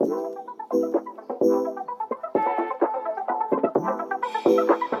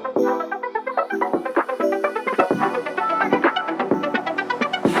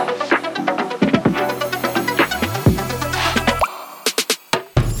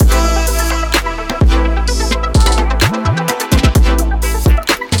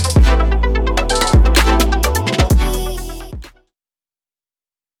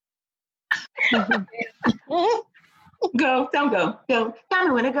go. Don't go. Go. Tell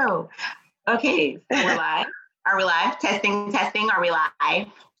me when to go. Okay, so we're live. Are we live? Testing. Are we live?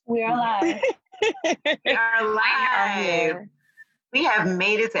 We are live. We are live. We have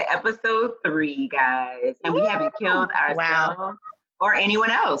made it to episode 3, guys, and we haven't killed ourselves or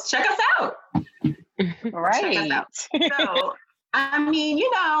anyone else. Check us out. Right. Check us out. So, I mean,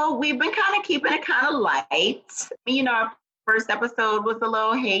 we've been kind of keeping it kind of light. Our first episode was a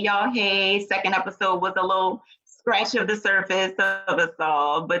little, hey, y'all, hey. Second episode was a little scratch of the surface of us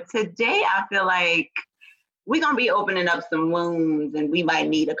all. But today, I feel like we're going to be opening up some wounds, and we might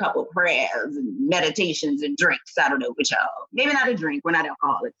need a couple prayers and meditations and drinks. I don't know with y'all. Maybe not a drink. We're not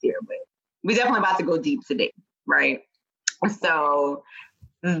alcoholics here, but we're definitely about to go deep today, right? So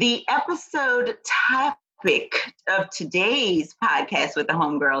the episode topic of today's podcast with the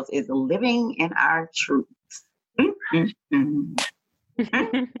homegirls is living in our truth. Dun, dun,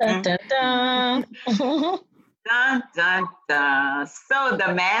 dun. Dun, dun, dun. So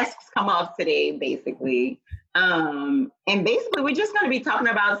the masks come off today, basically. And basically, we're just going to be talking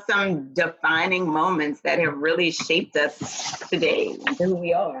about some defining moments that have really shaped us today into who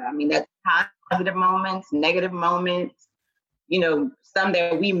we are. I mean, that's positive moments, negative moments, some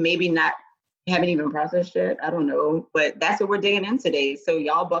that we maybe haven't even processed yet. I don't know. But that's what we're digging in today. So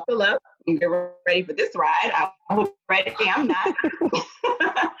y'all buckle up and get ready for this ride. I hope ready. I'm not.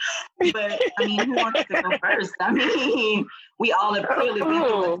 But, who wants to go first? We all have clearly been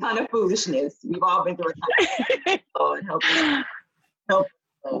through a ton of foolishness. We've all been through a ton of foolishness. Lord, help us. Help us.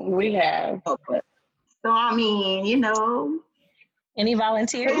 We have. Help us. So, Any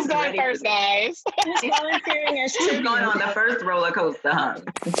volunteers? Who's going first, guys? Volunteering is who's going on the first roller coaster, huh?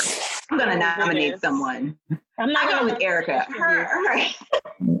 I'm going to nominate someone. I'm going with Erica.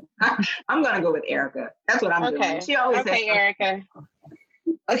 I'm going to go with Erica. That's what I'm doing. She always says, Erica.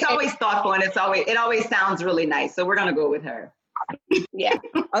 It's always thoughtful, and it always sounds really nice. So we're going to go with her. Yeah.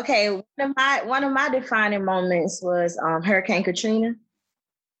 Okay. One of my defining moments was Hurricane Katrina.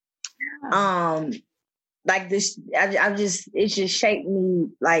 Like this, it just shaped me.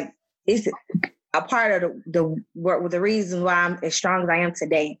 Like it's a part of the reason why I'm as strong as I am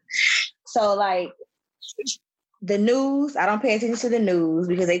today. So like the news, I don't pay attention to the news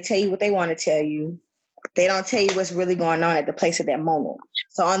because they tell you what they want to tell you. They don't tell you what's really going on at the place at that moment.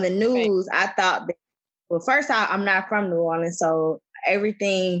 So on the news, I thought that, first I'm not from New Orleans, so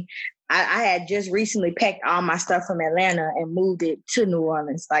everything, I had just recently packed all my stuff from Atlanta and moved it to New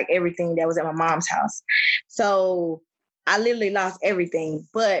Orleans, like everything that was at my mom's house. So I literally lost everything.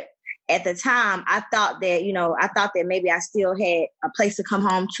 But at the time, I thought that maybe I still had a place to come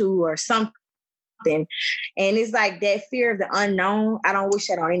home to or something. And it's like that fear of the unknown. I don't wish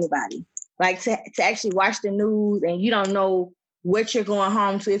that on anybody. Like to actually watch the news and you don't know what you're going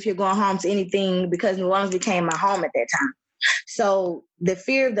home to, if you're going home to anything, because New Orleans became my home at that time. So the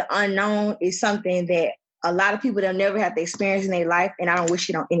fear of the unknown is something that a lot of people, they'll never have to experience in their life, and I don't wish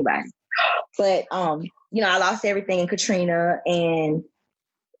it on anybody. But, I lost everything in Katrina, and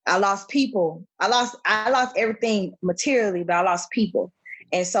I lost people. I lost everything materially, but I lost people.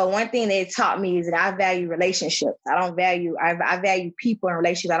 And so one thing that it taught me is that I value relationships. I value people and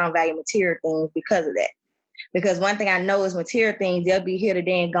relationships. I don't value material things because of that. Because one thing I know is material things, they'll be here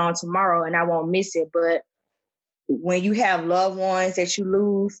today and gone tomorrow, and I won't miss it. But when you have loved ones that you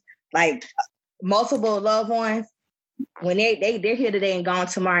lose, like multiple loved ones, when they're here today and gone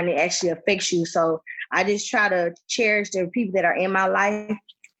tomorrow, and it actually affects you. So I just try to cherish the people that are in my life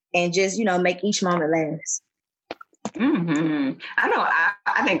and just, make each moment last. Mm-hmm. I know.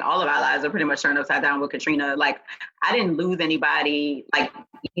 I think all of our lives are pretty much turned upside down with Katrina. Like, I didn't lose anybody, like,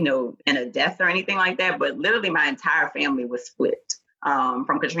 in a death or anything like that, but literally my entire family was split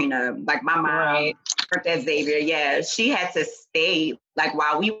from Katrina. Like, my mom worked at Xavier. Yeah, she had to stay, like,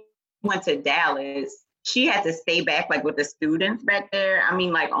 while we went to Dallas, she had to stay back, like, with the students back there.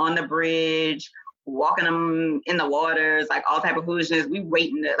 Like, on the bridge, walking them in the waters, like all type of foolishness. We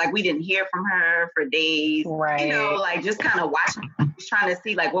we didn't hear from her for days. Right. Like just kind of watching, trying to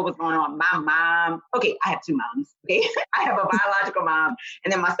see like what was going on. My mom, okay, I have 2 moms. Okay, I have a biological mom,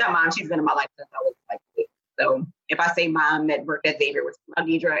 and then my stepmom. She's been in my life since I was like 6. So if I say mom that worked at Xavier, was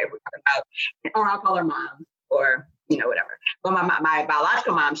Deidre, we're talking about, or I'll call her mom, or whatever. But my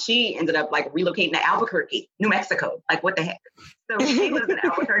biological mom, she ended up like relocating to Albuquerque, New Mexico. Like, what the heck? So she lives in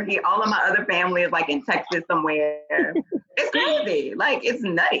Albuquerque. All of my other family is like in Texas somewhere. It's crazy. Like, it's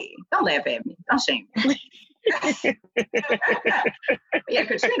nutty. Don't laugh at me. Don't shame me. Yeah,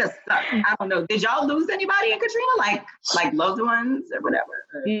 Katrina sucked. I don't know. Did y'all lose anybody in Katrina? Like loved ones or whatever?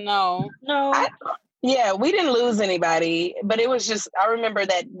 No. Yeah, we didn't lose anybody, but it was just, I remember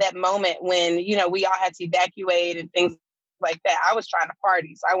that moment when, we all had to evacuate and things like that. I was trying to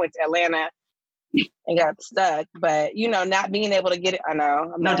party, so I went to Atlanta and got stuck. But not being able to get it. I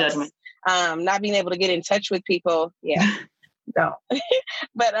know. No judgment. Not being able to get in touch with people. Yeah. No.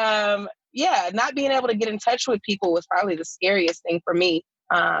 But not being able to get in touch with people was probably the scariest thing for me.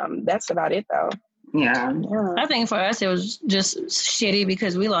 That's about it though. Yeah. I think for us it was just shitty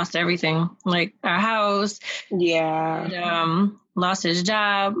because we lost everything, like our house. Yeah. And, lost his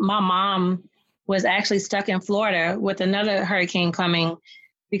job. My mom was actually stuck in Florida with another hurricane coming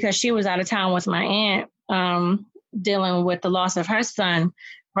because she was out of town with my aunt, dealing with the loss of her son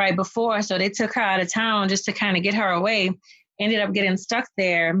right before. So they took her out of town just to kind of get her away. Ended up getting stuck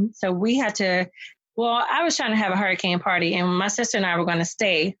there. So we had to, I was trying to have a hurricane party and my sister and I were going to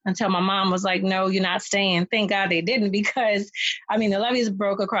stay until my mom was like, no, you're not staying. Thank God they didn't, because the levees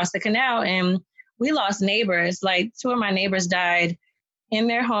broke across the canal and we lost neighbors. Like 2 of my neighbors died in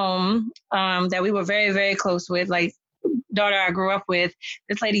their home, that we were very, very close with. Like daughter I grew up with,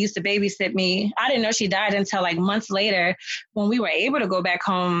 this lady used to babysit me. I didn't know she died until like months later when we were able to go back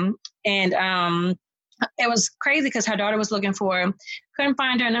home. And it was crazy because her daughter was looking for her, couldn't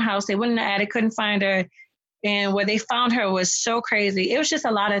find her in the house. They went in the attic, couldn't find her. And where they found her was so crazy. It was just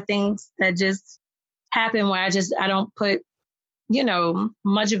a lot of things that just happened where I don't put,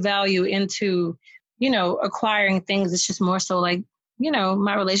 much value into, acquiring things. It's just more so like,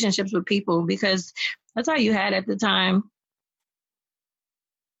 my relationships with people, because that's all you had at the time.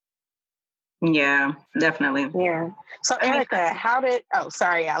 Yeah, definitely. Yeah. So Erica,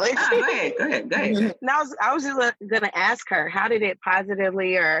 sorry, Alex. Go ahead. Now, I was just going to ask her, how did it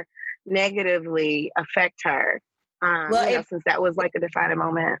positively or negatively affect her? Since that was like a defining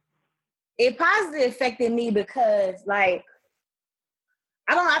moment. It positively affected me because, like,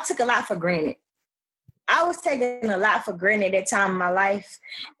 I took a lot for granted. I was taking a lot for granted at that time in my life,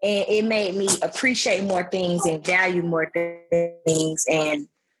 and it made me appreciate more things and value more things and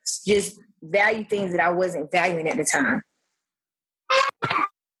just value things that I wasn't valuing at the time.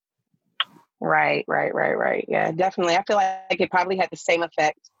 Right. Yeah, definitely. I feel like it probably had the same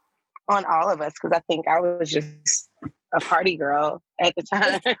effect on all of us because I think I was just a party girl at the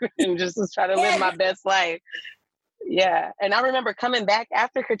time and just was trying to live my best life. Yeah. And I remember coming back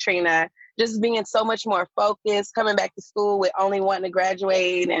after Katrina, just being so much more focused, coming back to school with only wanting to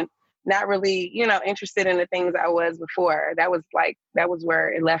graduate and not really, interested in the things I was before. That was where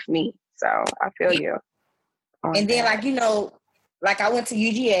it left me. So I feel you. And then I went to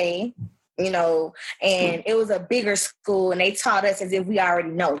UGA, and it was a bigger school and they taught us as if we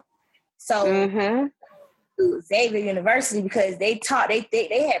already know. So Xavier University, because they taught,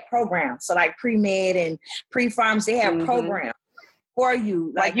 they had programs. So like pre-med and pre-pharmacy, they had programs for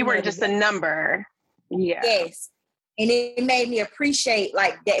you. Like you weren't just a number. Yeah. Yes. And it made me appreciate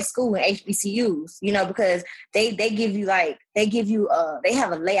like that school and HBCUs, because they give you they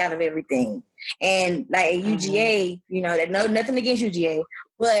have a layout of everything. And like at UGA, nothing against UGA,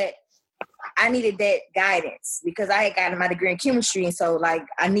 but I needed that guidance because I had gotten my degree in chemistry. And so like,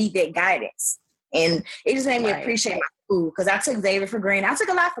 I need that guidance. And it just made me appreciate my school because I took Xavier for granted. I took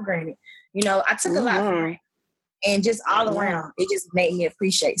a lot for granted. I took a lot for granted. And just all around, it just made me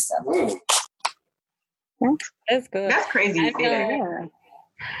appreciate stuff. That's good. That's crazy.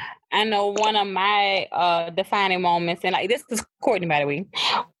 I know one of my defining moments, and like this is Courtney, by the way.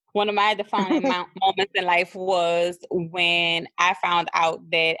 One of my defining moments in life was when I found out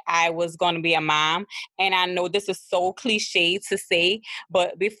that I was going to be a mom. And I know this is so cliche to say,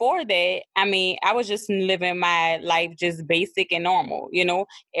 but before that, I was just living my life just basic and normal,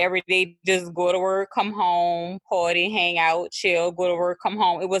 every day, just go to work, come home, party, hang out, chill, go to work, come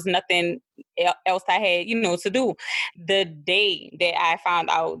home. It was nothing else I had, to do. The day that I found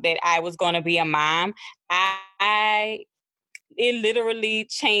out that I was going to be a mom, it literally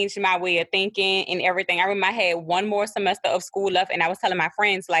changed my way of thinking and everything. I remember I had one more semester of school left and I was telling my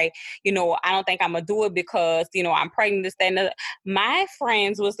friends, like, I don't think I'm going to do it because, I'm pregnant, this, that, and that. My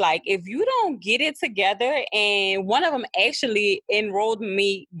friends was like, if you don't get it together, and one of them actually enrolled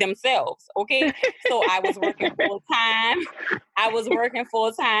me themselves, okay? So I was working full-time. I was working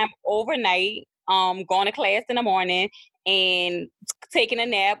full-time overnight, going to class in the morning and taking a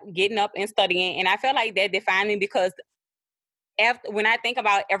nap, getting up and studying. And I felt like that defined me because when I think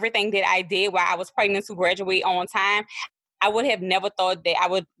about everything that I did while I was pregnant to graduate on time, I would have never thought that I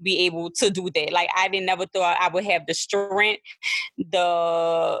would be able to do that. Like I never thought I would have the strength,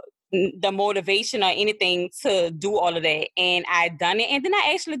 the the motivation or anything to do all of that. And I done it. And then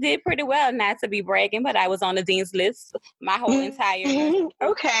I actually did pretty well, not to be bragging, but I was on the dean's list my whole entire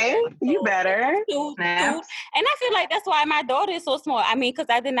Okay, you better. And I feel like that's why my daughter is so smart. I mean, because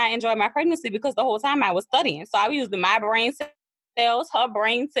I did not enjoy my pregnancy because the whole time I was studying. So I was using my brain cells, her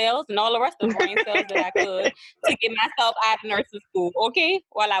brain cells, and all the rest of the brain cells that I could to get myself out of nursing school, okay,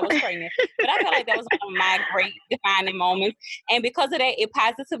 while I was pregnant. But I feel like that was one of my great defining moments. And because of that, it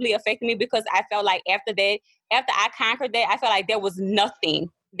positively affected me because I felt like after I conquered that, I felt like there was nothing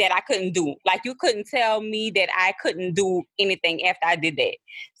that I couldn't do. Like, you couldn't tell me that I couldn't do anything after I did that.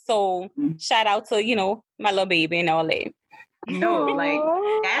 So shout out to, my little baby and all that. No, like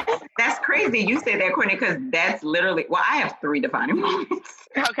that's crazy. You say that, Courtney, because that's literally. Well, I have 3 defining moments.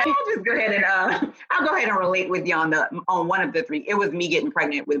 Okay, I'll just go ahead and I'll go ahead and relate with you on one of the 3. It was me getting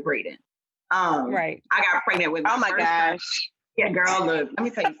pregnant with Braden. Right. I got pregnant with. Oh my gosh. Yeah, girl. Look, let me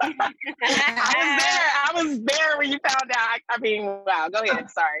tell you something. I was there when you found out. I mean, wow. Go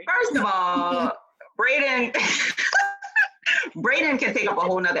ahead. Sorry. First of all, Braden. Braden can take up a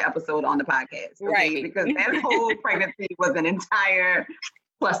whole nother episode on the podcast, okay? Right? Because that whole pregnancy was an entire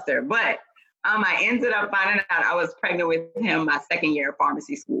cluster. But I ended up finding out I was pregnant with him my 2nd year of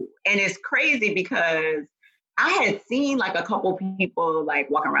pharmacy school, and it's crazy because I had seen like a couple people like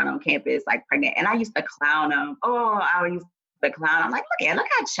walking around on campus like pregnant, and I used to clown them. I used to clown. I'm like, look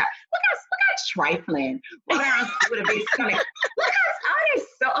how trifling. Walking around with a big stomach.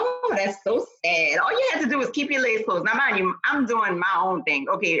 That's so sad. All you had to do was keep your legs closed. Now, mind you, I'm doing my own thing.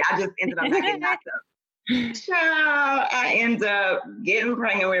 Okay, I just ended up not getting knocked up. Child, I ended up getting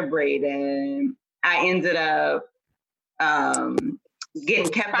pregnant with Braden. I ended up getting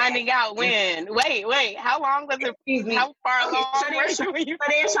kept finding out when. Wait. How long was it? Excuse me. How far along were you? So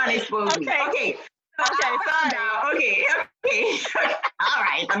they're trying to expose me. Okay. Sorry. Okay. All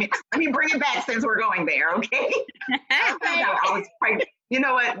right. Let me bring it back since we're going there. Okay. I found out I was pregnant. You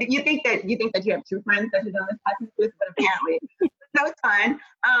know what? You think that you have 2 friends that you've done this podcast with, but apparently, no, it's fine.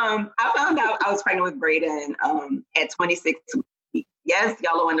 I found out I was pregnant with Braden at 26 weeks. Yes,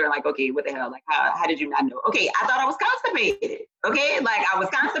 y'all are wondering, like, okay, what the hell? Like, how did you not know? Okay, I thought I was constipated. Okay, like I was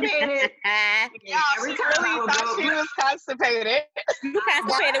constipated. Every time I would go, she was constipated. You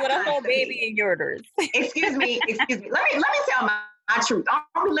constipated with a whole baby in yours. Excuse me. Let me tell my truth.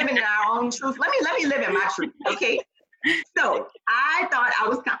 I'm living in our own truth. Let me live in my truth. Okay. So I thought I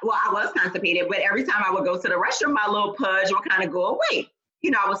was constipated, but every time I would go to the restroom, my little pudge would kind of go away.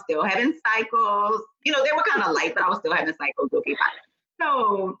 I was still having cycles. They were kind of light, but I was still having cycles. Okay, fine.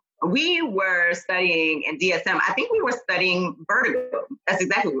 So we were studying in DSM. I think we were studying vertigo. That's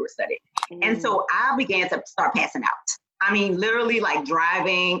exactly what we were studying. And so I began to start passing out. I mean, literally like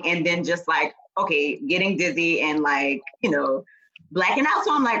driving and then just like, okay, getting dizzy and like, blacking out.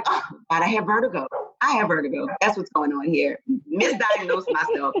 So I'm like, oh, God, I have vertigo. That's what's going on here. Misdiagnosed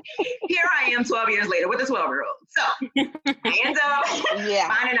myself. Here I am 12 years later with a 12-year-old. So I end up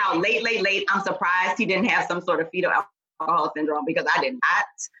finding out late. I'm surprised he didn't have some sort of fetal alcohol syndrome because I did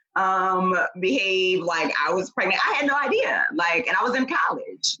not behave like I was pregnant. I had no idea. Like, and I was in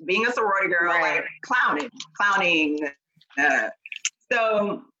college, being a sorority girl, like clowning.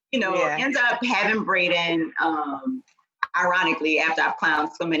 So, ends up having Braden, ironically, after I've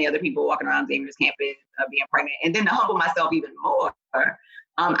clowned so many other people walking around Xavier's campus being pregnant. And then to humble myself even more,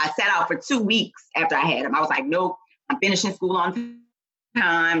 I sat out for 2 weeks after I had him. I was like, nope, I'm finishing school on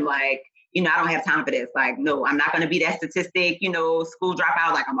time. Like, I don't have time for this. Like, no, I'm not going to be that statistic, school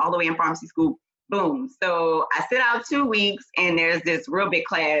dropout. Like, I'm all the way in pharmacy school. Boom. So I sit out 2 weeks and there's this real big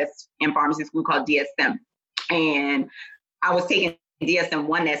class in pharmacy school called DSM. And I was taking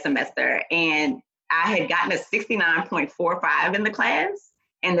DSM-1 that semester and I had gotten a 69.45 in the class,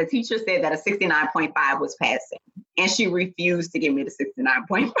 and the teacher said that a 69.5 was passing, and she refused to give me the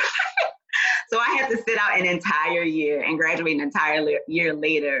 69.5. So I had to sit out an entire year and graduate an entire year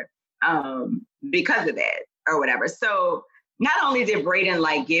later because of that or whatever. So not only did Braden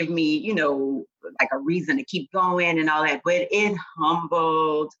like give me, like a reason to keep going and all that, but it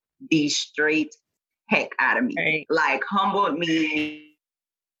humbled the straight heck out of me. Right. Like humbled me.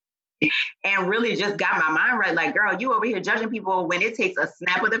 And really just got my mind right. Like, girl, you over here judging people when it takes a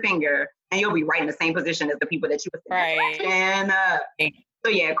snap of the finger and you'll be right in the same position as the people that you were right. And so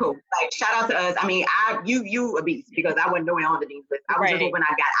yeah, cool. Like shout out to us. I mean, you a beast because I wasn't doing all the things, but I was just hoping I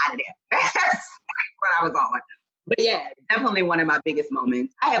got out of there. That's what I was on. But yeah, definitely one of my biggest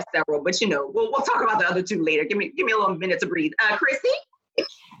moments. I have several, but we'll talk about the other 2 later. Give me a little minute to breathe. Chrissy?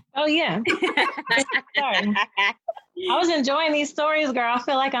 Oh yeah. Sorry. I was enjoying these stories, girl. I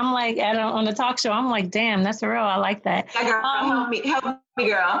feel like I'm like on the talk show. I'm like, damn, that's real. I like that. Yeah, girl, help me,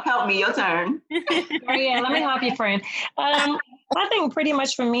 girl. Help me. Your turn. Yeah, let me help you, friend. I think pretty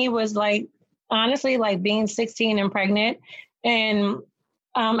much for me was like, honestly, like being 16 and pregnant. And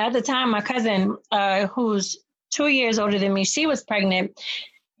at the time, my cousin, who's 2 years older than me, she was pregnant.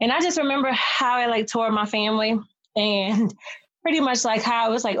 And I just remember how I like tore my family and pretty much like how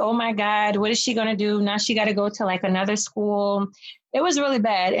it was like, oh my God, what is she going to do? Now she got to go to like another school. It was really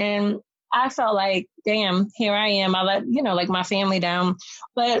bad. And I felt like, damn, here I am. I let, like my family down.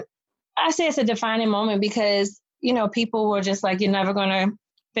 But I say it's a defining moment because, people were just like, you're never going to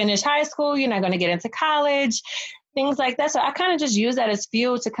finish high school. You're not going to get into college, things like that. So I kind of just use that as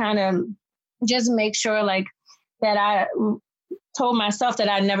fuel to kind of just make sure like that I told myself that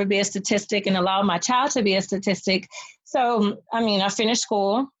I'd never be a statistic and allow my child to be a statistic. So, I finished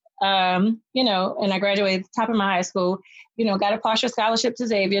school, and I graduated at the top of my high school, got a partial scholarship to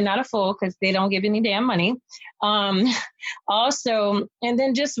Xavier, not a full because they don't give any damn money. Also, and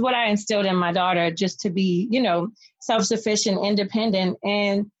then just what I instilled in my daughter, just to be, self-sufficient, independent.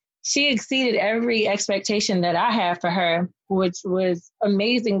 And she exceeded every expectation that I had for her, which was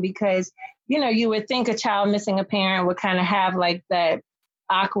amazing because you would think a child missing a parent would kind of have like that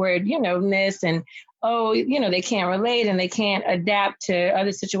awkward, ness and, they can't relate and they can't adapt to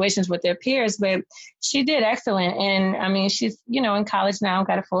other situations with their peers. But she did excellent. And she's, in college now,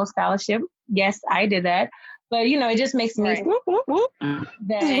 got a full scholarship. Yes, I did that. But, it just makes me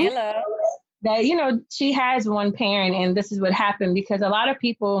that she has one parent and this is what happened because a lot of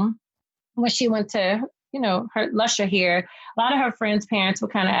people, when she went to her Lusher here, a lot of her friends' parents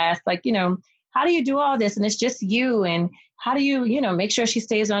would kind of ask, like, how do you do all this? And it's just you. And how do you, make sure she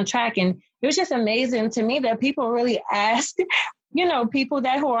stays on track? And it was just amazing to me that people really ask, people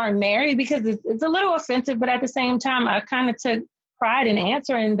who aren't married because it's a little offensive. But at the same time, I kind of took pride in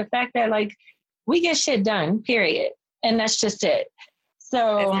answering the fact that, like, we get shit done, period. And that's just it.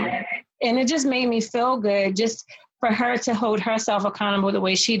 So, and it just made me feel good just for her to hold herself accountable the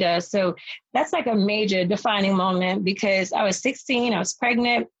way she does. So that's like a major defining moment because I was 16, I was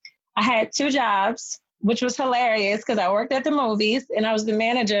pregnant. I had 2 jobs, which was hilarious because I worked at the movies and I was the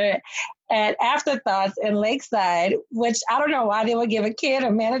manager at Afterthoughts in Lakeside, which I don't know why they would give a kid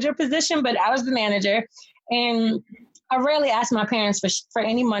a manager position, but I was the manager. And I rarely asked my parents for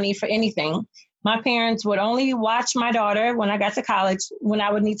any money for anything. My parents would only watch my daughter when I got to college, when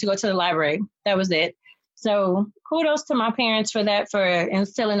I would need to go to the library. That was it. So kudos to my parents for that, for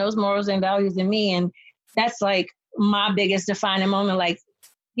instilling those morals and values in me. And that's like my biggest defining moment. Like,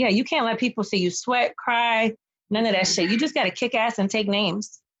 yeah, you can't let people see you sweat, cry, none of that shit. You just got to kick ass and take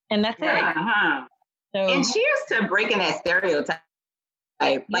names. And that's it. Uh-huh. So, and cheers to breaking that stereotype.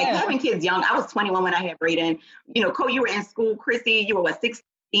 Like having kids young. I was 21 when I had Brayden. Cole, you were in school. Chrissy, you were 16?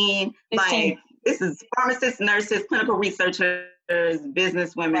 16. Like, this is pharmacists, nurses, clinical researchers,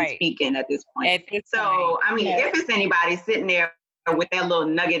 business women speaking at this point. If it's anybody sitting there with that little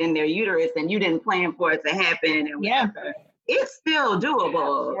nugget in their uterus and you didn't plan for it to happen and whatever, it's still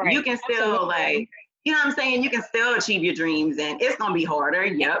doable. Right. You can still you know what I'm saying? You can still achieve your dreams and it's going to be harder.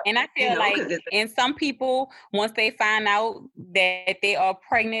 Yep. And I feel and some people, once they find out that they are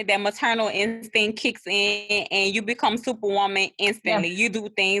pregnant, that maternal instinct kicks in and you become superwoman instantly. Yeah. You do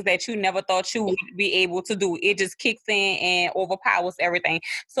things that you never thought you would be able to do. It just kicks in and overpowers everything.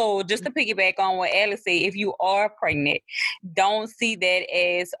 So just to piggyback on what Alice said, if you are pregnant, don't see that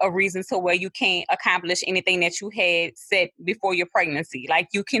as a reason to where you can't accomplish anything that you had set before your pregnancy. Like,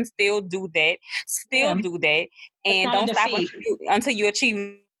 you can still do that. Do that, and don't stop until you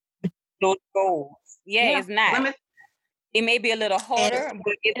achieve those goals. It's not. It may be a little harder,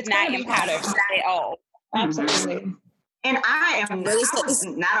 but it's not impossible at all. Absolutely. And I am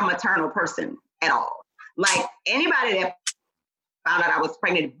not a maternal person at all. Like, anybody that found out I was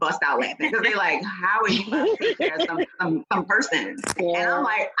pregnant bust out laughing because they're like, "How are you going to take care of some person?" Yeah. And I'm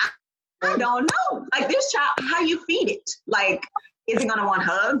like, I don't know. Like, this child, how you feed it? Like, is he gonna want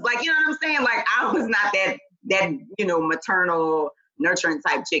hugs? Like, you know what I'm saying? Like, I was not that maternal nurturing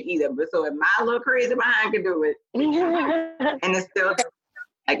type chick either. But so if my little crazy behind can do it, and it's still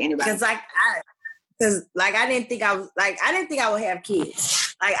like anybody. Because I didn't think I would have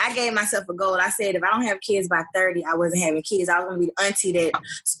kids. Like, I gave myself a goal. I said if I don't have kids by 30, I wasn't having kids. I was gonna be the auntie that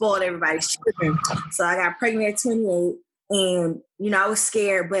spoiled everybody's children. So I got pregnant at 28. And, I was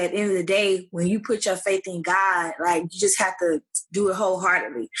scared, but at the end of the day, when you put your faith in God, like, you just have to do it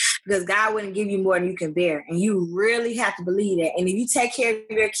wholeheartedly because God wouldn't give you more than you can bear. And you really have to believe that. And if you take care of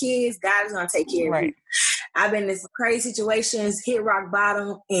your kids, God is going to take care of you. I've been in some crazy situations, hit rock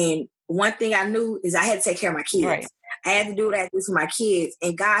bottom. And one thing I knew is I had to take care of my kids. Right. I had to do what I had to do for my kids,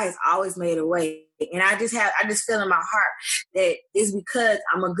 and God has always made a way. And I just feel in my heart that it's because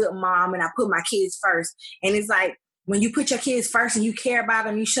I'm a good mom and I put my kids first. And it's like, when you put your kids first and you care about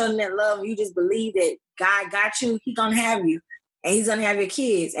them, you show them that love, and you just believe that God got you, He's gonna have you, and He's gonna have your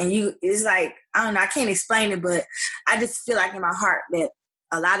kids. And it's like, I don't know, I can't explain it, but I just feel like in my heart that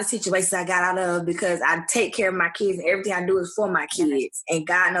a lot of situations I got out of because I take care of my kids, and everything I do is for my kids, and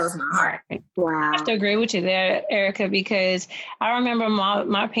God knows my heart. Wow. I have to agree with you there, Erica, because I remember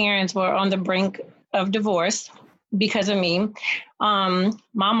my parents were on the brink of divorce because of me. My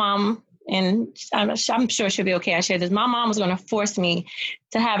mom, and I'm sure she'll be okay, I share this. My mom was going to force me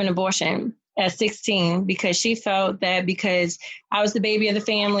to have an abortion at 16 because she felt that because I was the baby of the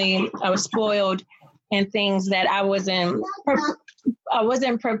family, I was spoiled and things that I wasn't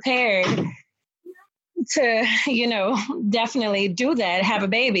prepared to, definitely do that, have a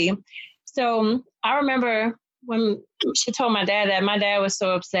baby. So I remember when she told my dad that, my dad was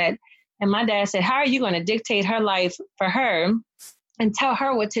so upset. And my dad said, how are you going to dictate her life for her and tell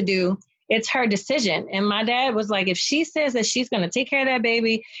her what to do? It's her decision. And my dad was like, if she says that she's going to take care of that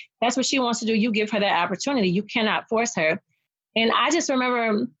baby, that's what she wants to do. You give her that opportunity. You cannot force her. And I just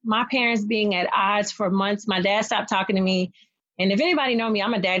remember my parents being at odds for months. My dad stopped talking to me. And if anybody know me,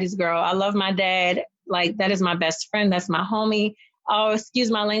 I'm a daddy's girl. I love my dad. Like, that is my best friend. That's my homie. Oh, excuse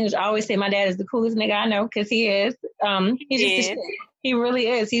my language. I always say my dad is the coolest nigga I know because he is. He really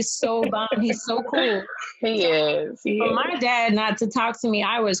is. He's so bomb. He's so cool. He is. For my dad not to talk to me,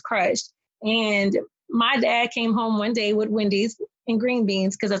 I was crushed. And my dad came home one day with Wendy's and green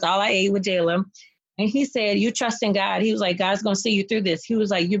beans because that's all I ate with Jayla. And he said, you trust in God. He was like, God's going to see you through this. He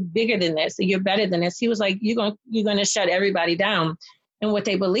was like, you're bigger than this. You're better than this. He was like, you're going to shut everybody down in what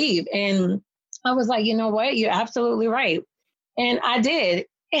they believe. And I was like, you know what? You're absolutely right. And I did.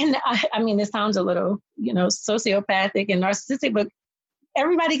 And I mean, this sounds a little, sociopathic and narcissistic, but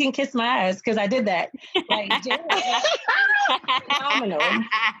everybody can kiss my ass because I did that. Like, Jayla is phenomenal.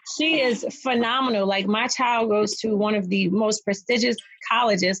 She is phenomenal. Like, my child goes to one of the most prestigious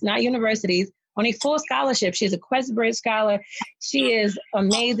colleges, not universities, on a full scholarship. She's a QuestBridge scholar. She is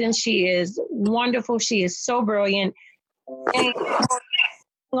amazing. She is wonderful. She is so brilliant. And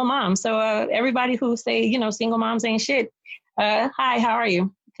single mom. So everybody who say, single moms ain't shit. Hi, how are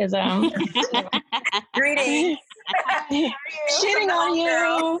you? Because greetings. Shitting on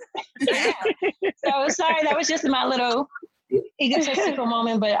you. So sorry, that was just my little egotistical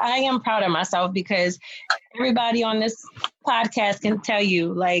moment, but I am proud of myself because everybody on this podcast can tell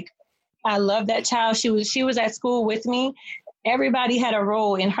you, like, I love that child. She was at school with me. Everybody had a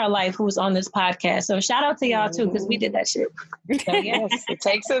role in her life who was on this podcast. So shout out to y'all too, because we did that shit. So, yes, it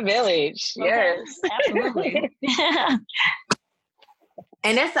takes a village. Okay. Yes, absolutely.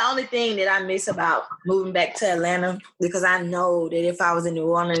 And that's the only thing that I miss about moving back to Atlanta, because I know that if I was in New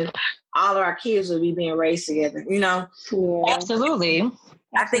Orleans, all of our kids would be being raised together, Yeah. Absolutely.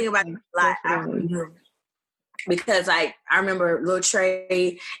 I think about it a lot. Because, like, I remember Lil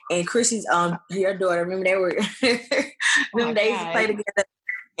Trey and Chrissy's your daughter. Remember they were them days to play together,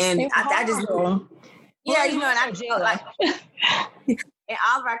 and I just and I feel like, and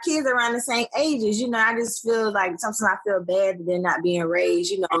all of our kids are around the same ages. I just feel like sometimes I feel bad that they're not being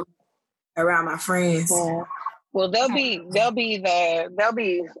raised, around my friends. Yeah. Well, they'll be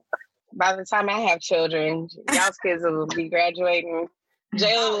by the time I have children, y'all's kids will be graduating.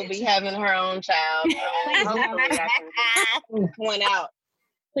 Jayla will be having her own child. Hopefully I can point out.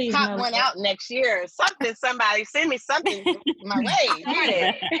 Please, pop one out next year. Somebody send me something my way.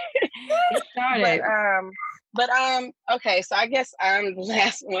 Started. But okay, so I guess I'm the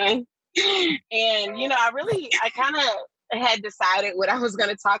last one. And I kind of had decided what I was going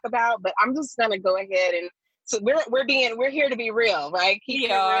to talk about, but I'm just going to go ahead and so we're here to be real, right? Keep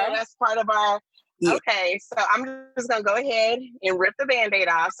it real. That's part of our. Yeah. Okay, so I'm just going to go ahead and rip the Band-Aid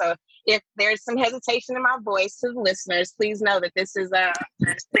off. So if there's some hesitation in my voice to the listeners, please know that this is a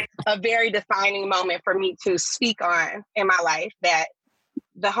very defining moment for me to speak on in my life that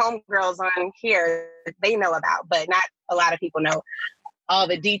the homegirls on here, they know about, but not a lot of people know all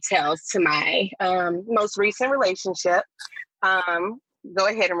the details to my most recent relationship. Go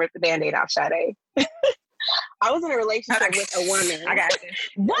ahead and rip the Band-Aid off, Sade. I was in a relationship with a woman. I got you.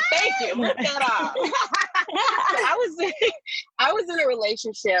 What? Thank you. Rip that off. I was in a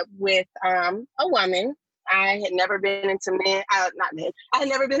relationship with a woman. I had never been into men. Not men. I had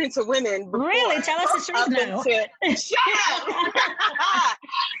never been into women before. Really? Tell us the truth now. Shut up.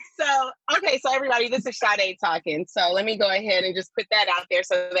 So everybody, this is Sade talking. So let me go ahead and just put that out there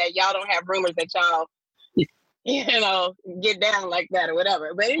so that y'all don't have rumors that y'all, get down like that or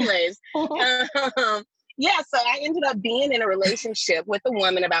whatever. But anyways, so I ended up being in a relationship with a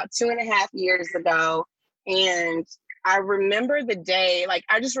woman about 2.5 years ago. And I remember the day, like,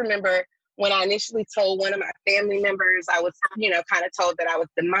 I just remember when I initially told one of my family members, I was, kind of told that I was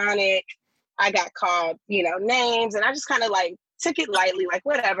demonic. I got called, names, and I just kind of like took it lightly, like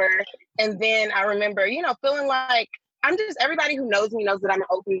whatever. And then I remember, feeling like everybody who knows me knows that I'm an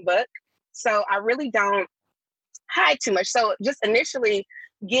open book. So I really don't hide too much. So just initially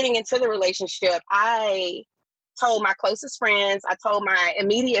getting into the relationship, I told my closest friends, I told my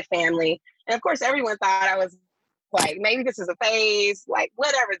immediate family. And of course, everyone thought I was like, maybe this is a phase, like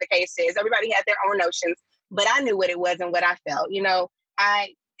whatever the case is. Everybody had their own notions, but I knew what it was and what I felt.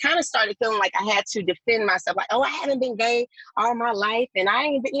 I kind of started feeling like I had to defend myself, like, oh, I haven't been gay all my life. And I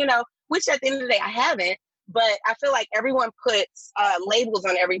ain't been, which at the end of the day, I haven't. But I feel like everyone puts labels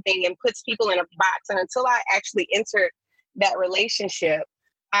on everything and puts people in a box. And until I actually entered that relationship,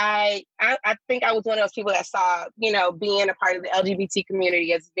 I think I was one of those people that saw, being a part of the LGBT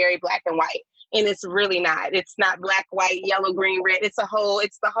community as very black and white. And it's really not. It's not black, white, yellow, green, red. It's the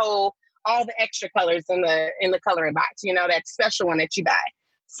whole, all the extra colors in the coloring box, that special one that you buy.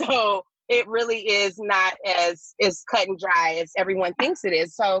 So it really is not as cut and dry as everyone thinks it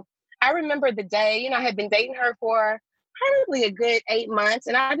is. So I remember the day, I had been dating her for probably a good 8 months.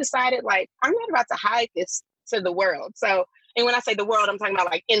 And I decided, like, I'm not about to hide this to the world. So, and when I say the world, I'm talking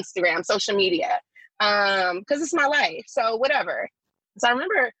about like Instagram, social media, because it's my life. So whatever. So I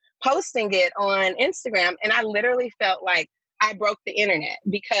remember posting it on Instagram, and I literally felt like I broke the internet,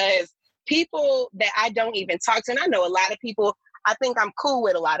 because people that I don't even talk to, and I know a lot of people, I think I'm cool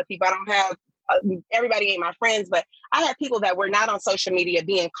with a lot of people. I don't have, everybody ain't my friends, but I had people that were not on social media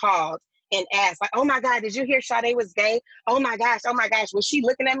being called and asked, like, oh my God, did you hear Sade was gay? Oh my gosh, was she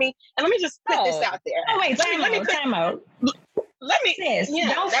looking at me? And let me just put this out there. Oh wait, time out. Let me, Sis, don't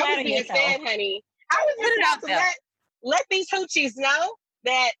that was being yourself. said, honey. I was put it out to let these hoochies know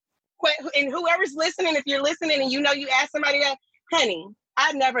that, and whoever's listening, if you're listening and you ask somebody that, honey,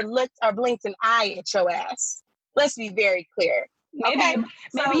 I never looked or blinked an eye at your ass. Let's be very clear. Okay,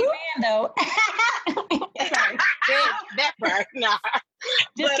 maybe you can though. Sorry, that part, nah.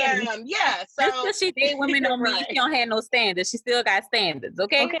 Just kidding. Yeah. So that's what she did. Women don't mean she don't have no standards. She still got standards.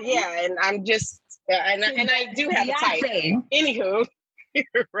 Okay. Yeah, and I'm just, and I do have a type. Anywho,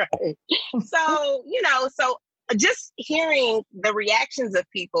 right. So so just hearing the reactions of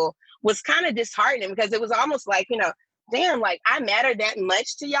people was kind of disheartening, because it was almost like, damn, like I matter that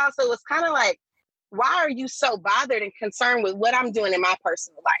much to y'all. So it was kind of like, why are you so bothered and concerned with what I'm doing in my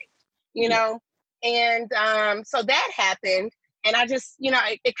personal life? And so that happened. And I just,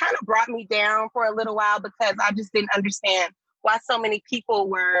 it kind of brought me down for a little while, because I just didn't understand why so many people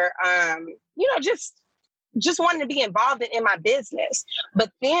were, just wanting to be involved in my business.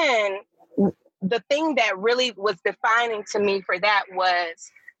 But then the thing that really was defining to me for that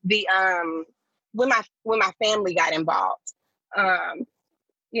was the, when my family got involved. I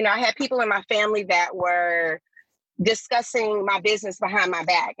had people in my family that were discussing my business behind my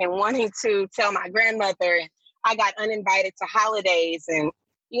back and wanting to tell my grandmother, and I got uninvited to holidays and,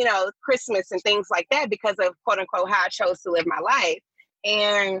 Christmas and things like that because of, quote unquote, how I chose to live my life.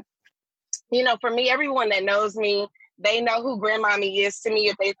 And, for me, everyone that knows me, they know who Grandmommy is to me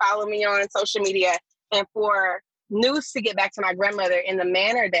if they follow me on social media. And for news to get back to my grandmother in the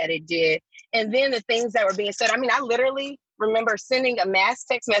manner that it did, and then the things that were being said, I literally remember sending a mass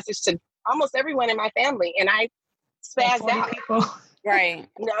text message to almost everyone in my family, and I spazzed out. People. Right.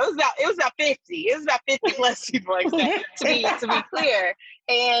 No, it was about 50. It was about 50 plus people like that, to be clear.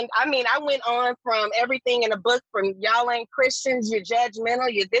 And I went on from everything in the book, from y'all ain't Christians, you're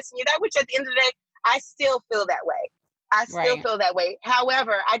judgmental, you're this and you're that, which at the end of the day, I still feel that way. I still feel that way.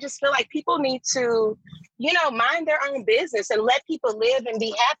 However, I just feel like people need to, mind their own business and let people live and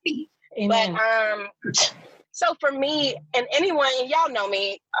be happy. Amen. But so for me, and anyone, and y'all know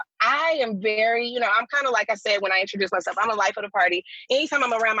me, I am very, I'm kind of like I said when I introduced myself, I'm a life of the party. Anytime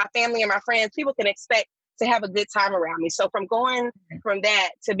I'm around my family and my friends, people can expect to have a good time around me. So from going from that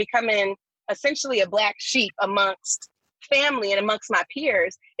to becoming essentially a black sheep amongst family and amongst my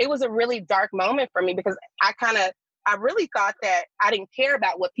peers, it was a really dark moment for me, because I really thought that I didn't care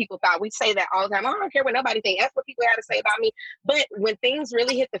about what people thought. We say that all the time. I don't care what nobody thinks. That's what people have to say about me. But when things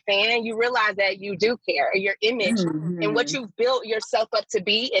really hit the fan, you realize that you do care. Your image and what you've built yourself up to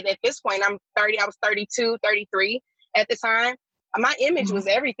be. And at this point, I'm 30. I was 32, 33 at the time. My image was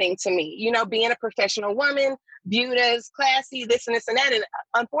everything to me. Being a professional woman, viewed as classy, this and this and that. And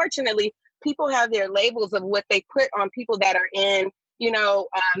unfortunately, people have their labels of what they put on people that are in,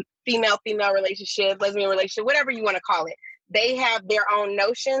 female relationship, lesbian relationship, whatever you want to call it. They have their own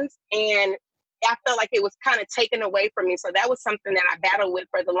notions. And I felt like it was kind of taken away from me. So that was something that I battled with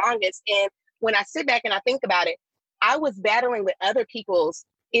for the longest. And when I sit back and I think about it, I was battling with other people's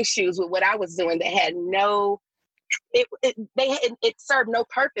issues with what I was doing that had it served no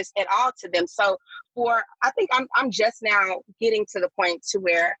purpose at all to them. So I think I'm just now getting to the point to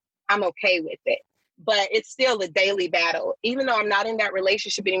where I'm okay with it, but it's still a daily battle, even though I'm not in that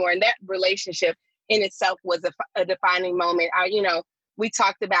relationship anymore. And that relationship in itself was a defining moment. We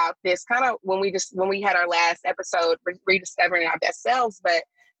talked about this kind of when we had our last episode, rediscovering our best selves. But,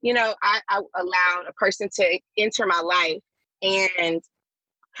 I allowed a person to enter my life and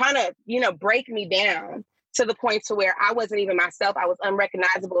kind of, break me down to the point to where I wasn't even myself. I was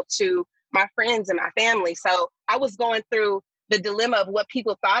unrecognizable to my friends and my family. So I was going through the dilemma of what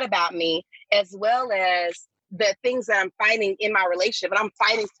people thought about me, as well as the things that I'm fighting in my relationship. And I'm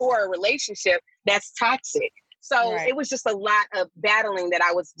fighting for a relationship that's toxic. So It was just a lot of battling that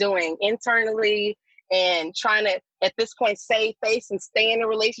I was doing internally and trying to, at this point, save face and stay in a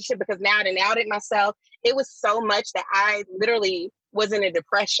relationship, because now I done outed myself. It was so much that I literally was in a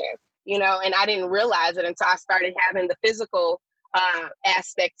depression, and I didn't realize it until I started having the physical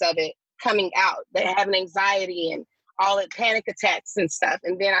aspects of it coming out, that having anxiety and all the panic attacks and stuff.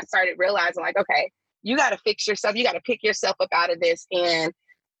 And then I started realizing, like, okay, you got to fix yourself. You got to pick yourself up out of this. And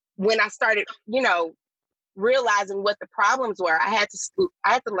when I started, realizing what the problems were, I had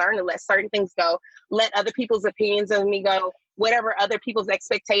to learn to let certain things go, let other people's opinions of me go, whatever other people's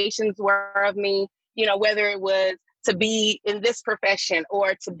expectations were of me, whether it was to be in this profession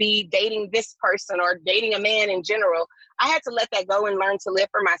or to be dating this person or dating a man in general. I had to let that go and learn to live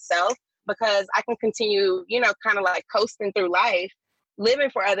for myself, because I can continue, kind of like coasting through life, living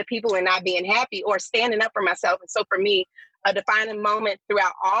for other people and not being happy, or standing up for myself. And so for me, a defining moment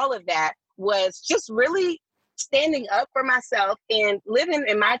throughout all of that was just really standing up for myself and living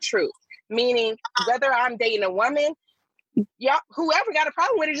in my truth. Meaning, whether I'm dating a woman, whoever got a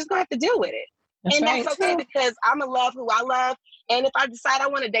problem with it, just gonna have to deal with it. That's okay, because I'm gonna love who I love. And if I decide I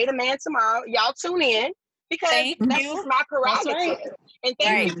want to date a man tomorrow, y'all tune in, because that's just my prerogative. Right. And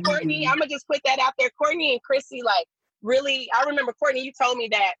thank you, Courtney. I'm gonna just put that out there. Courtney and Chrissy, like, really, I remember, Courtney, you told me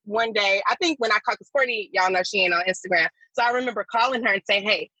that one day, I think when I called, because Courtney, y'all know she ain't on Instagram. So I remember calling her and saying,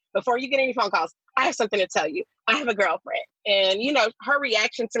 hey, before you get any phone calls, I have something to tell you. I have a girlfriend. And, her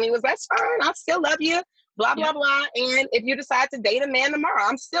reaction to me was, that's fine. I still love you, blah, blah, blah. And if you decide to date a man tomorrow,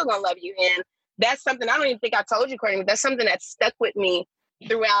 I'm still going to love you. And that's something, I don't even think I told you, Courtney, but that's something that stuck with me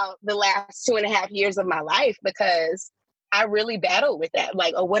throughout the last 2.5 years of my life, because I really battled with that.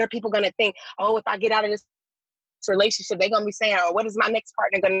 Like, oh, what are people going to think? Oh, if I get out of this relationship, they're going to be saying, oh, what is my next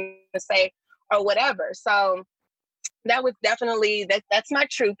partner going to say, or whatever. So that was definitely, that's my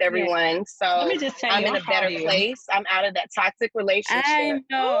truth, everyone. Yeah. So let me just tell I'm in a better place. I'm out of that toxic relationship. I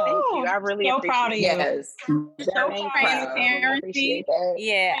know. Thank you. I really so proud of you. Yes. So transparency.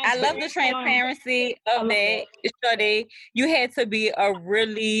 Yeah, I love the transparency of that. Shorty, you had to be a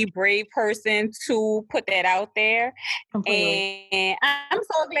really brave person to put that out there. Completely. And I'm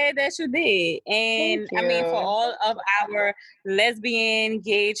so glad that you did. And I mean, for all of our lesbian,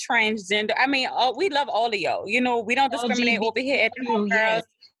 gay, transgender, I mean, we love all of y'all. We don't discriminate over here at the Homegirls.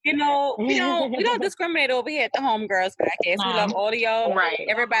 We don't discriminate over here at the Homegirls podcast. We love all of y'all. Right.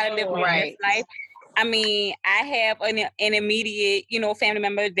 Everybody live their best life. I mean, I have an immediate, family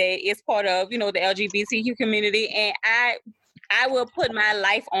member that is part of, the LGBTQ community, and I will put my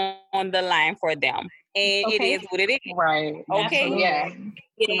life on the line for them. And it is what it is. Right. Okay. Absolutely.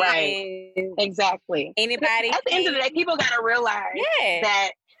 Yeah. Right. Exactly. Anybody. At the end of the day, people got to realize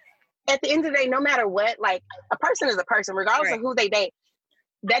that at the end of the day, no matter what, like, a person is a person, regardless of who they date.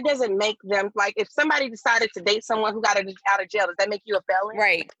 That doesn't make them, like, if somebody decided to date someone who got out of jail, does that make you a felon?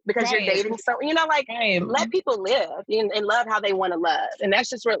 Right. Because you're dating someone, let people live and love how they want to love. And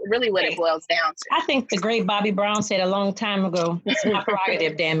that's just really what it boils down to. I think the great Bobby Brown said a long time ago, it's my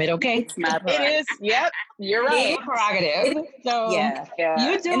prerogative, damn it, okay? It's my prerogative. It is, yep, you're right. It's prerogative. So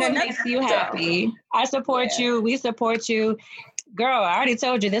you do what makes you happy. I support you. We support you. Girl, I already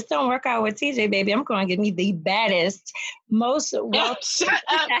told you this don't work out with TJ, baby. I'm going to give me the baddest, most shut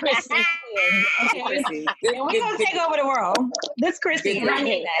up, Chrissy. Okay? And we're going to take over the world. This Chrissy, and I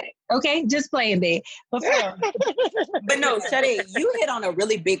mean that. Okay, just playing, babe. But no, Sade, you hit on a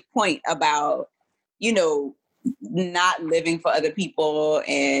really big point about, not living for other people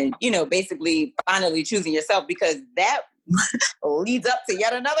and, basically finally choosing yourself, because that leads up to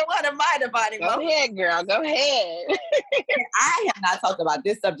yet another one of my defining moments. Go ahead, girl. Go ahead. I have not talked about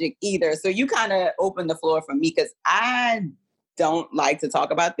this subject either. So you kind of opened the floor for me, because I don't like to talk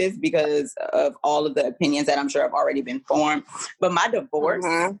about this because of all of the opinions that I'm sure have already been formed. But my divorce,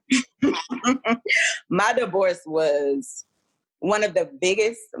 my divorce was one of the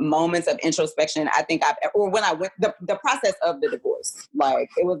biggest moments of introspection I think when I went, the process of the divorce, like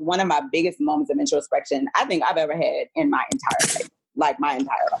it was one of my biggest moments of introspection I think I've ever had in my entire life, like my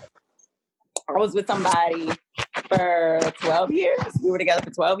entire life. I was with somebody for 12 years. We were together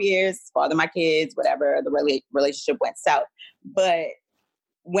for 12 years, father my kids, whatever, the relationship went south. But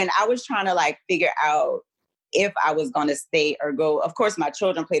when I was trying to like figure out if I was going to stay or go, of course, my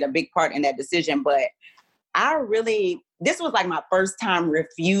children played a big part in that decision, but this was like my first time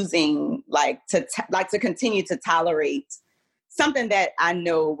refusing to continue to tolerate something that I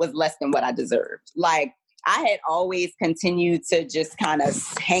know was less than what I deserved. Like I had always continued to just kind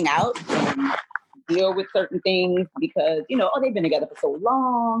of hang out and deal with certain things because, they've been together for so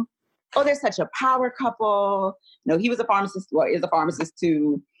long. Oh, they're such a power couple. He was a pharmacist, is a pharmacist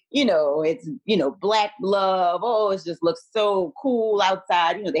too. It's, black love. Oh, it just looks so cool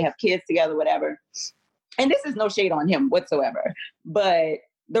outside. They have kids together, whatever. And this is no shade on him whatsoever, but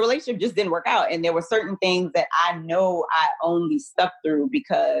the relationship just didn't work out. And there were certain things that I know I only stuck through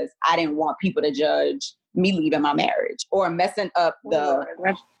because I didn't want people to judge me leaving my marriage or messing up the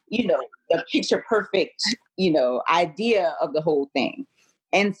picture perfect, idea of the whole thing.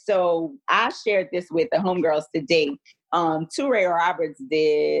 And so I shared this with the homegirls today. Touré Roberts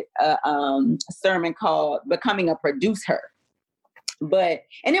did a sermon called Becoming a Producer.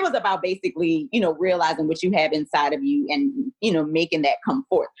 And it was about basically, realizing what you have inside of you and, making that come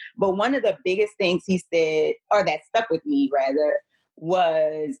forth. But one of the biggest things he said, or that stuck with me rather,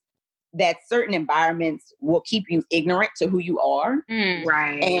 was that certain environments will keep you ignorant to who you are.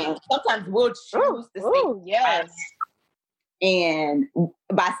 Right. And sometimes we'll choose to stay. Yes. And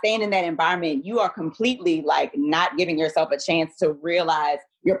by staying in that environment, you are completely like not giving yourself a chance to realize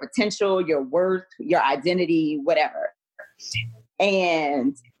your potential, your worth, your identity, whatever.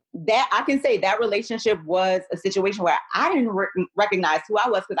 And that I can say that relationship was a situation where I didn't recognize who I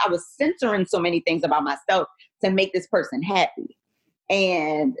was because I was censoring so many things about myself to make this person happy.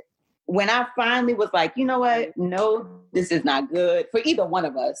 And when I finally was like, you know what? No, this is not good for either one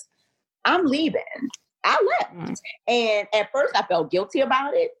of us. I'm leaving. I left. And at first I felt guilty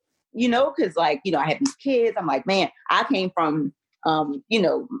about it, because I had these kids. I'm like, man, I came from,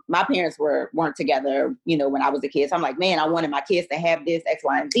 my parents weren't together, when I was a kid. So I'm like, man, I wanted my kids to have this X,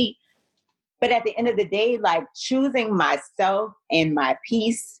 Y, and Z. But at the end of the day, like choosing myself and my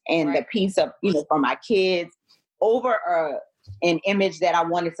peace and the peace of, for my kids over an image that I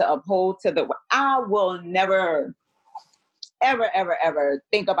wanted to uphold I will never, ever, ever, ever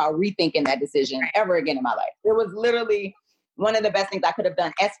think about rethinking that decision ever again in my life. It was literally one of the best things I could have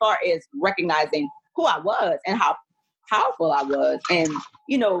done as far as recognizing who I was and how powerful I was. And,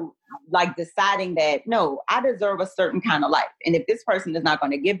 like deciding that, no, I deserve a certain kind of life. And if this person is not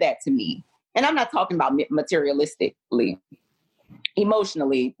going to give that to me, and I'm not talking about materialistically,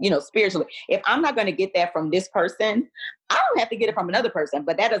 emotionally, spiritually, if I'm not going to get that from this person, I don't have to get it from another person.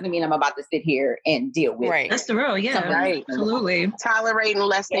 But that doesn't mean I'm about to sit here and deal with it. That's the rule. Yeah, right. Absolutely. Tolerating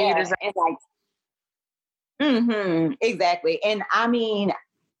less than you deserve. Exactly. And I mean,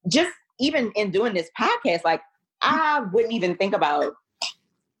 just even in doing this podcast, like I wouldn't even think about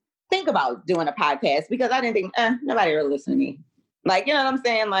doing a podcast because I didn't think nobody will listen to me. Like, you know what I'm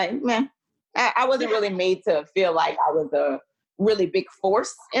saying? Like, man, I wasn't really made to feel like I was a really big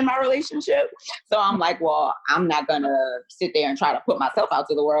force in my relationship. So I'm like, well, I'm not going to sit there and try to put myself out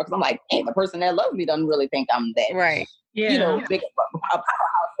to the world. Cause I'm like, hey, the person that loves me doesn't really think I'm that, right. Yeah. Big a powerhouse.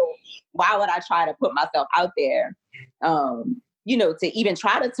 So why would I try to put myself out there, to even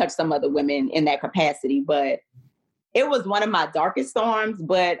try to touch some other women in that capacity? But it was one of my darkest storms.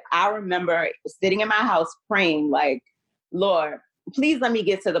 But I remember sitting in my house praying like, Lord, please let me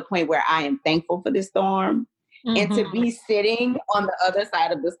get to the point where I am thankful for this storm. And to be sitting on the other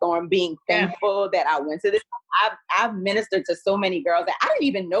side of the storm, being thankful that I went to this. I've ministered to so many girls that I didn't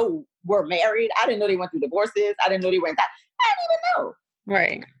even know were married. I didn't know they went through divorces. I didn't know they were in time. I didn't even know.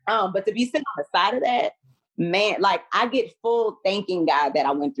 Right. But to be sitting on the side of that, man, like I get full thanking God that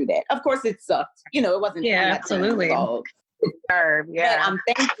I went through that. Of course, it sucked. It wasn't. Yeah, absolutely. But I'm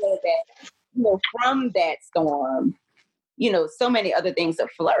thankful that from that storm, so many other things have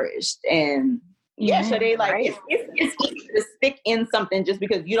flourished. And so they like it's easy to stick in something just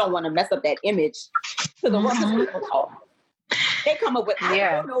because you don't want to mess up that image to the world. They come up with they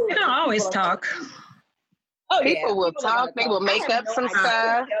don't always talk. Oh, people will talk. They will make up some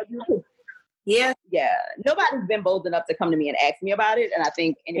stuff. Yeah. Yeah. Nobody's been bold enough to come to me and ask me about it. And I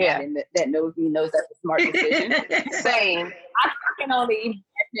think anybody that knows me knows that's a smart decision. Same. I can only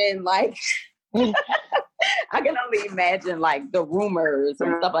imagine like I can only imagine like the rumors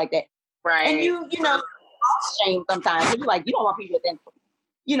and stuff like that. Right. And you know, shame sometimes. You're like, you don't want people to think,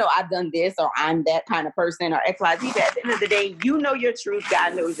 you know, I've done this or I'm that kind of person or XYZ. But at the end of the day, you know your truth.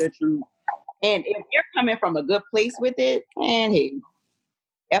 God knows your truth. And if you're coming from a good place with it, and hey,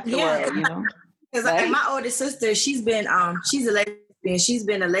 F the world, you know. Because like my oldest sister, she's a lesbian. She's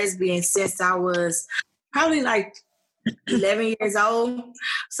been a lesbian since I was probably like 11 years old.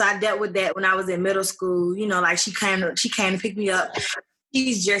 So I dealt with that when I was in middle school. You know, like she came to pick me up.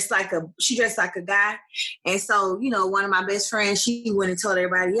 She dressed like a guy. And so, you know, one of my best friends, she went and told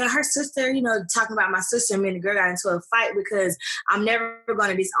everybody, yeah, her sister, you know, talking about my sister, and me and the girl got into a fight because I'm never going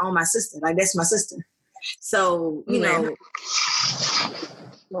to disown my sister. Like, that's my sister. So, you know.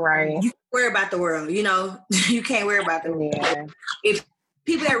 Right. You worry about the world, you know. You can't worry about the world. Yeah. If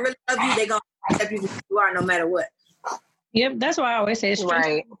people that really love you, they're going to accept you as you are no matter what. Yep, that's why I always say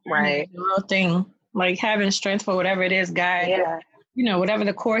strength. Right. The real thing. Like having strength for whatever it is, God. Yeah. You know, whatever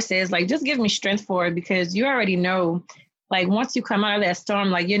the course is, like just give me strength for it, because you already know, like once you come out of that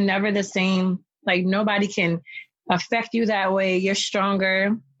storm, like you're never the same. Like nobody can affect you that way. You're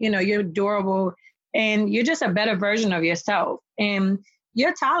stronger, you know, you're durable, and you're just a better version of yourself. And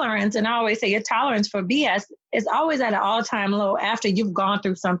your tolerance, and I always say your tolerance for BS is always at an all-time low after you've gone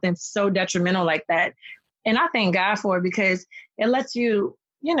through something so detrimental like that. And I thank God for it, because it lets you,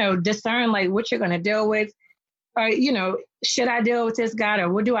 you know, discern like what you're going to deal with. Or, you know, should I deal with this, God, or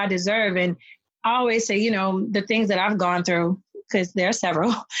what do I deserve? And I always say, you know, the things that I've gone through, because there are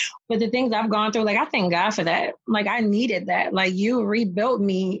several, but the things I've gone through, like, I thank God for that. Like, I needed that. Like, you rebuilt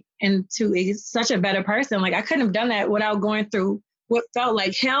me into such a better person. Like, I couldn't have done that without going through what felt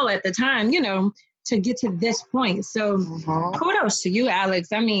like hell at the time, you know, to get to this point. So kudos to you,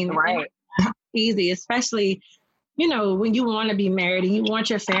 Alex. I mean, right. Easy, especially, you know, when you want to be married and you want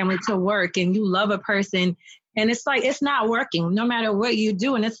your family to work and you love a person. And it's like, it's not working no matter what you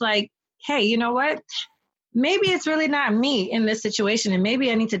do. And it's like, hey, you know what? Maybe it's really not me in this situation. And maybe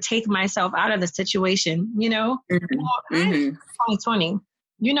I need to take myself out of the situation, you know? 2020.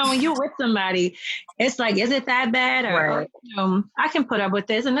 You know, when you're with somebody, it's like, is it that bad? Or, you know, I can put up with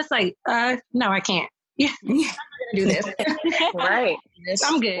this. And it's like, no, I can't. Yeah, I'm not gonna do this. Right.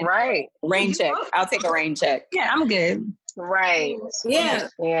 I'm good. Right. Rain check. I'll take a rain check. Yeah, I'm good. Right. Yeah.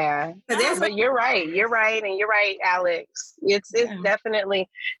 Yeah. But you're right. You're right. And you're right, Alex. It's definitely,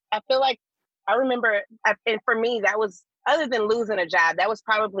 I feel like, I remember, and for me, that was, other than losing a job, that was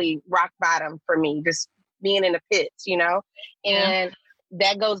probably rock bottom for me, just being in the pits, you know? And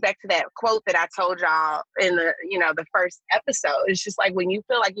that goes back to that quote that I told y'all in the, you know, the first episode. It's just like when you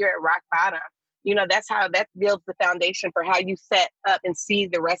feel like you're at rock bottom, you know, that builds the foundation for how you set up and see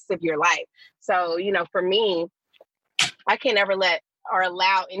the rest of your life. So, you know, for me, I can't ever let or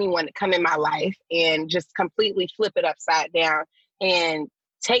allow anyone to come in my life and just completely flip it upside down and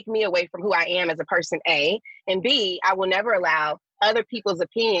take me away from who I am as a person, A. And B, I will never allow other people's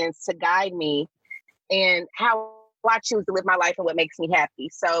opinions to guide me and how I choose to live my life and what makes me happy.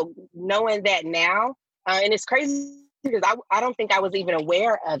 So knowing that now, and it's crazy because I don't think I was even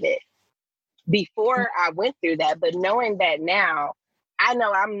aware of it before I went through that, but knowing that now, I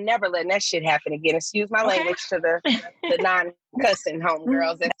know I'm never letting that shit happen again. Excuse my language to the non-cussing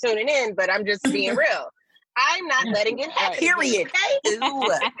homegirls that's tuning in, but I'm just being real. I'm not letting it happen. Period. Okay? No,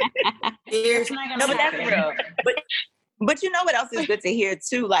 but that's real. But you know what else is good to hear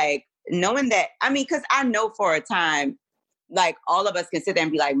too? Like knowing that, I mean, because I know for a time, like all of us can sit there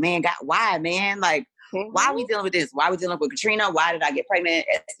and be like, man, God, why, man? Like, why are we dealing with this? Why are we dealing with Katrina? Why did I get pregnant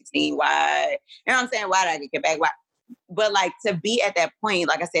at 16? Why? You know what I'm saying? Why did I get back? Why? But like to be at that point,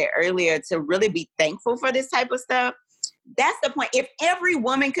 like I said earlier, to really be thankful for this type of stuff, that's the point. If every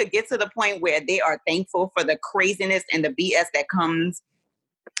woman could get to the point where they are thankful for the craziness and the BS that comes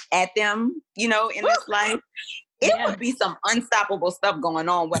at them, you know, in this life, it would be some unstoppable stuff going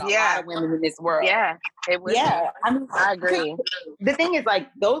on with a lot of women in this world. Yeah, it would. Yeah, I mean, I agree. The thing is, like,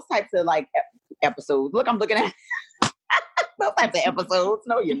 those types of like episodes. Look, I'm looking at those types of episodes.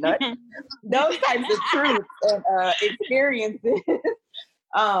 No, you're not. Those types of truths and experiences.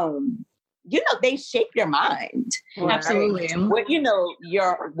 You know, they shape your mind. Right? Absolutely. What you know,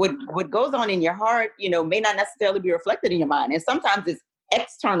 what goes on in your heart, you know, may not necessarily be reflected in your mind. And sometimes it's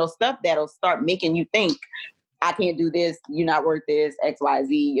external stuff that'll start making you think, I can't do this, you're not worth this, X, Y,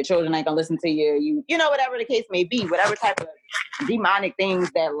 Z, your children ain't gonna listen to you, you know, whatever the case may be, whatever type of demonic things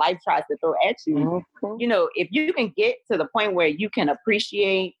that life tries to throw at you. You know, if you can get to the point where you can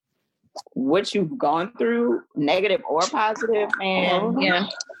appreciate what you've gone through, negative or positive, man, Yeah.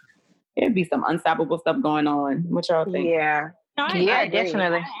 it'd be some unstoppable stuff going on. What y'all think? Yeah. No, I Yeah, agree.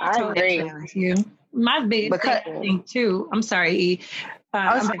 definitely. I agree. With you. My biggest thing too. I'm sorry, E.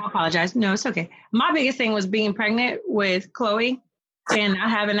 I apologize. No, it's okay. My biggest thing was being pregnant with Chloe and not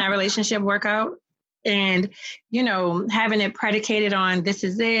having that relationship work out, and having it predicated on this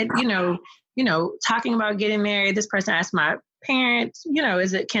is it. Talking about getting married. This person asked my parents.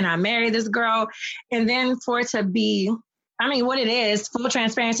 Can I marry this girl? And then for it to be, what it is, full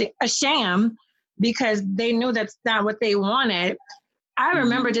transparency, a sham, because they knew that's not what they wanted. I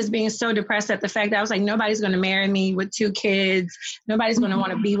remember just being so depressed at the fact that I was like, nobody's going to marry me with 2 kids. Nobody's going to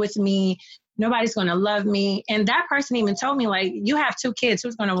want to be with me. Nobody's going to love me. And that person even told me, like, you have 2 kids.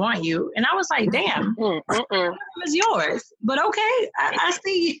 Who's going to want you? And I was like, damn, it was yours. But okay, I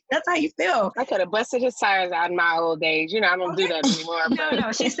see. That's how you feel. I could have busted his tires out in my old age. I don't do that anymore.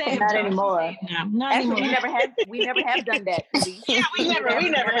 No, she said not anymore. No, not Actually, anymore. we never have done that. Yeah, we never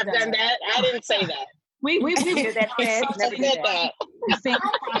have done that. I didn't say that. We did that. Never did that. Family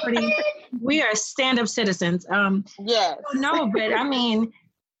property. We are stand-up citizens. Yes. No, but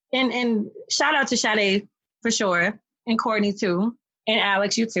and shout out to Sade for sure, and Courtney too, and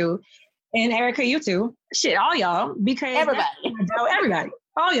Alex, you too, and Erica, you too. Shit, all y'all, because everybody,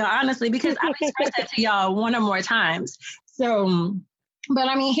 all y'all, honestly, because I've expressed that to y'all one or more times. So, but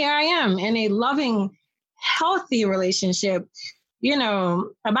here I am in a loving, healthy relationship.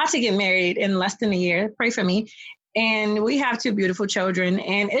 About to get married in less than a year. Pray for me. And we have 2 beautiful children.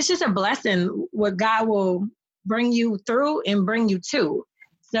 And it's just a blessing what God will bring you through and bring you to.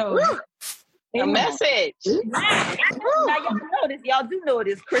 So, a message. Now, y'all do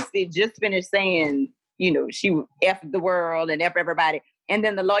notice Christy just finished saying, she F the world and F everybody. And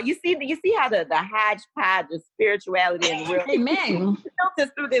then the Lord, you see how the hodgepodge of spirituality and real amen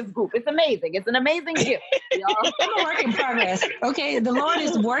filters through this group. It's amazing. It's an amazing gift, y'all. I'm a work in progress. Okay, the Lord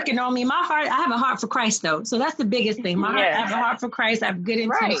is working on me. My heart, I have a heart for Christ, though. So that's the biggest thing. My heart, I have a heart for Christ. I have good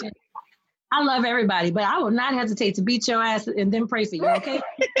intentions. Right. I love everybody, but I will not hesitate to beat your ass and then pray for you, okay?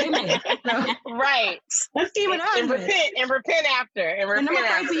 Amen. So, right. Let's keep it on. And repent after. And I'm going to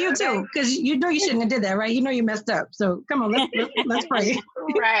pray for you, too, because you shouldn't have did that, right? You messed up. So come on, let's pray.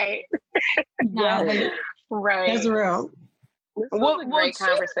 Right. Right. That's real. This was a great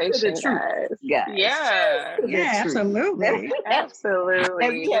conversation, guys. Yeah, absolutely.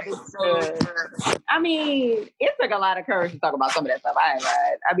 Absolutely. It took a lot of courage to talk about some of that stuff.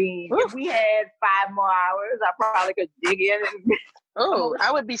 If we had 5 more hours, I probably could dig in.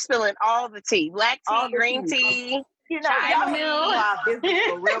 I would be spilling all the tea. Black tea, green tea. Y'all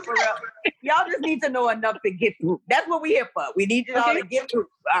just need to know enough to get through. That's what we're here for. We need you all to get through.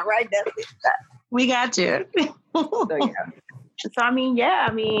 All right, that's it. We got you.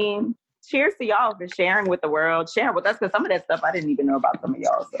 Cheers to y'all for sharing with the world, sharing with us, because some of that stuff I didn't even know about some of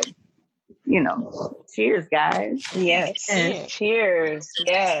y'all. So, cheers, guys. Yes. Cheers.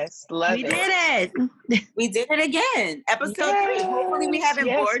 Yes. Love it. We did it. We did it again. Episode 3. Hopefully we haven't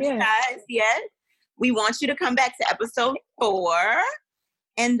bored you guys yet. We want you to come back to episode 4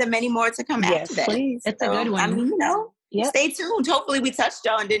 and the many more to come after that. Please. It's a good one. Stay tuned. Hopefully we touched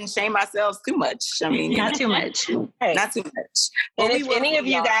y'all and didn't shame ourselves too much. Not too much. Not too much. And if any of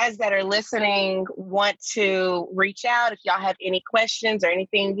you guys that are listening want to reach out, if y'all have any questions or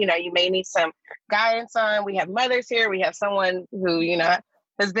anything, you may need some guidance on, we have mothers here. We have someone who,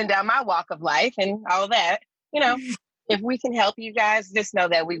 has been down my walk of life and all of that. If we can help you guys, just know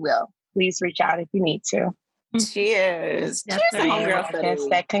that we will. Please reach out if you need to. Cheers. That's Cheers, homegirl. Yes,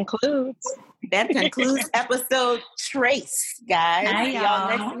 that concludes. That concludes episode Trace, guys. Hi, See y'all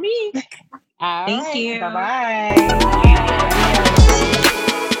next week. Thank you. Bye-bye.